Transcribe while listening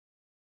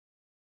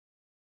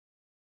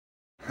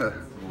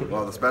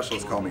well, the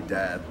specialists call me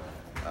Dad,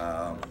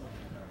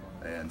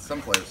 and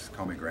some players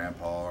call me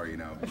Grandpa, or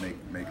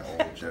make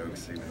old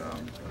jokes, even though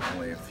I'm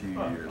only a few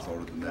years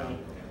older than them.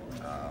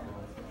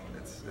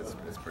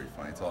 It's pretty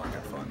funny. It's all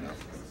good fun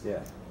though.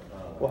 Yeah.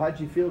 Well, how'd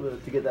you feel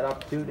to get that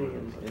opportunity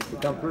and to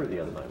come through the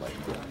other night like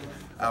you did?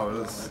 Oh, it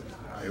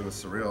was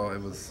surreal.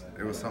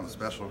 It was something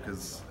special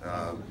because,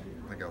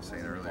 like I was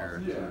saying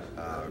earlier,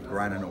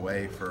 grinding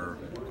away for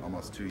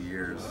almost 2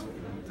 years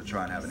to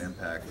try and have an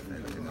impact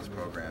in this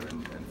program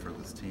and for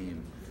this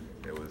team.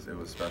 It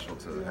was special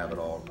to have it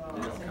all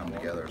come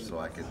together so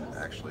I could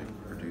actually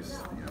produce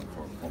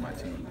for my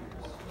team.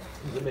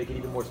 Does it make it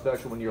even more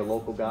special when you're a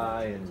local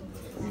guy and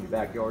in your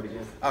backyard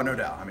again? Oh, no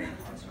doubt. I mean,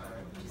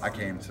 I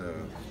came to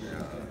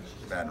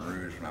Baton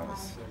Rouge when I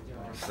was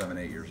 7,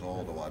 8 years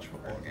old to watch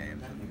football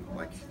games, and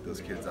like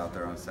those kids out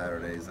there on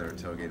Saturdays that are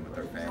tailgating with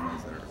their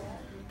families, that are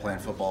playing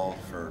football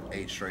for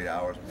 8 straight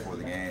hours before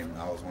the game.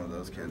 I was one of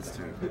those kids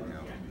too.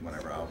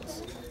 Whenever I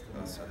was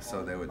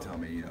so they would tell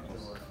me,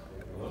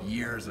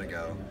 years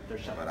ago,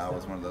 but I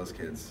was one of those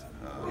kids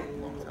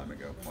a long time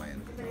ago,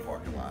 playing in the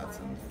parking lots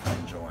and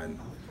enjoying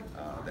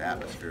the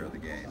atmosphere of the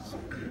games.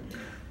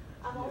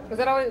 Was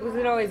it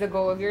always a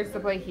goal of yours to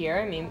play here?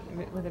 I mean,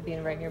 with it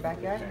being right in your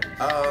backyard?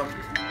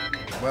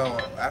 Well,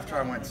 after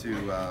I went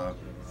to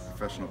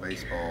professional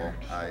baseball,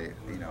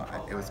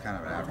 it was kind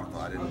of an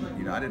afterthought.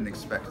 I didn't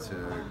expect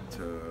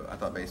to. I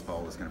thought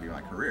baseball was going to be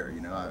my career.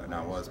 And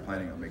I was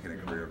planning on making a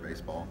career of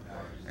baseball,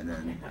 and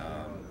then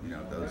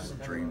those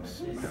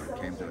dreams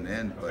came to an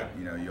end. But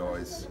you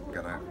always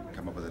got to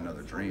come up with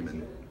another dream,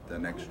 and the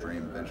next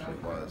dream eventually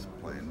was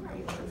playing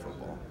LSU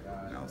football.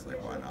 And I was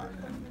like, why not?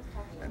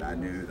 And I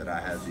knew that I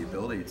had the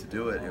ability to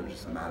do it. It was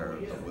just a matter of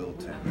the will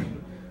to.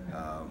 And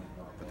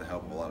with the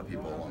help of a lot of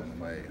people along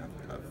the way,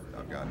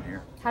 I've gotten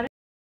here.